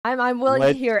I'm willing to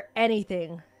Let's hear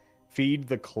anything. feed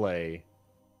the clay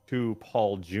to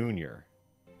Paul Jr.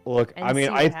 Look, And I mean, see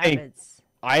I what think happens.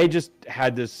 I just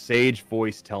had this sage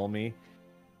voice tell me,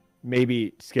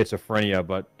 maybe schizophrenia,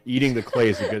 but eating the clay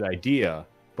is a good idea.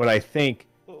 But I think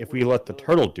if we let the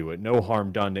turtle do it, no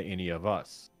harm done to any of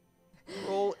us.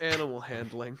 Roll animal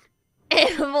handling.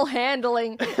 Animal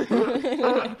handling.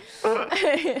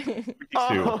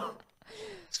 Oh.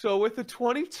 So with a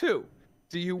 22,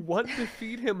 do you want to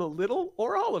feed him a little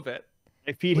or all of it?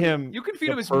 I feed him. You can feed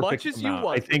the him as much perfect as you amount.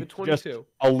 want I think with a 22. just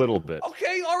a little bit.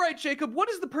 Okay, all right, Jacob. What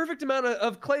is the perfect amount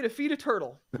of clay to feed a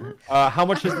turtle? How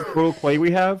much is the total clay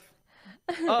we have?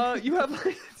 You have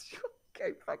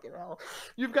okay, fucking hell.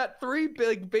 You've got 3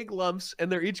 big lumps,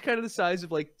 and they're each kind of the size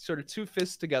of like sort of 2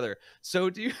 fists together. So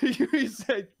do you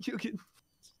said you can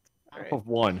Half of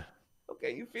one.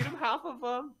 Okay, you feed him half of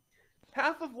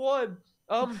one.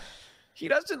 He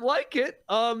doesn't like it.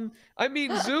 I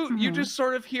mean, Zoot, you just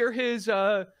sort of hear his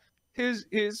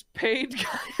pained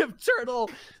kind of turtle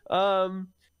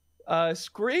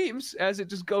screams as it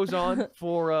just goes on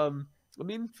for I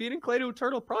mean, feeding clay to a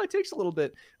turtle probably takes a little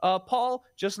bit. Paul,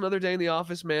 just another day in the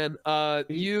office, man.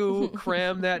 You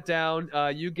cram that down.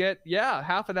 You get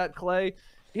half of that clay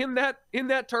in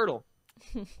that turtle.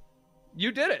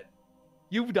 You did it.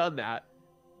 You've done that.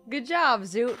 Good job,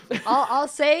 Zoot. I'll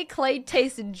say clay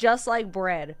tasted just like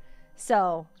bread.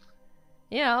 So,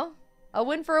 you know, a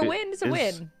win for a win is a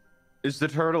win. Is the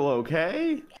turtle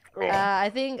okay? I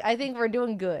think we're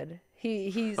doing good.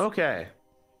 He's okay.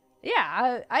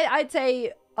 Yeah, I'd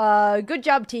say good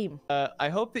job, team. I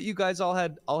hope that you guys all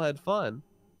had fun.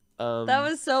 That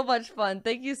was so much fun.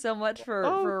 Thank you so much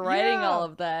for writing all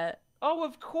of that. Oh,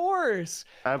 of course.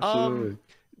 Absolutely.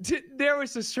 There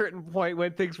was a certain point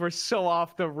when things were so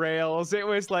off the rails. It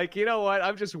was like, you know what?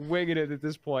 I'm just winging it at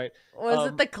this point. Was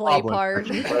it the clay part?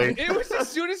 It was as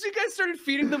soon as you guys started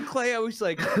feeding them clay, I was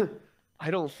like, I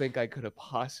don't think I could have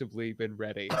possibly been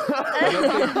ready.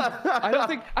 I don't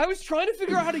think I was trying to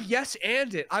figure out how to yes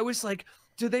and it. I was like,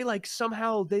 do they like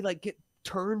somehow they like get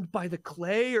turned by the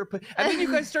clay or and then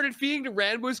you guys started feeding to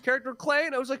Ranboo's character clay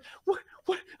and I was like, what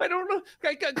I don't know.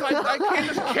 I can't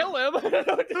just kill him.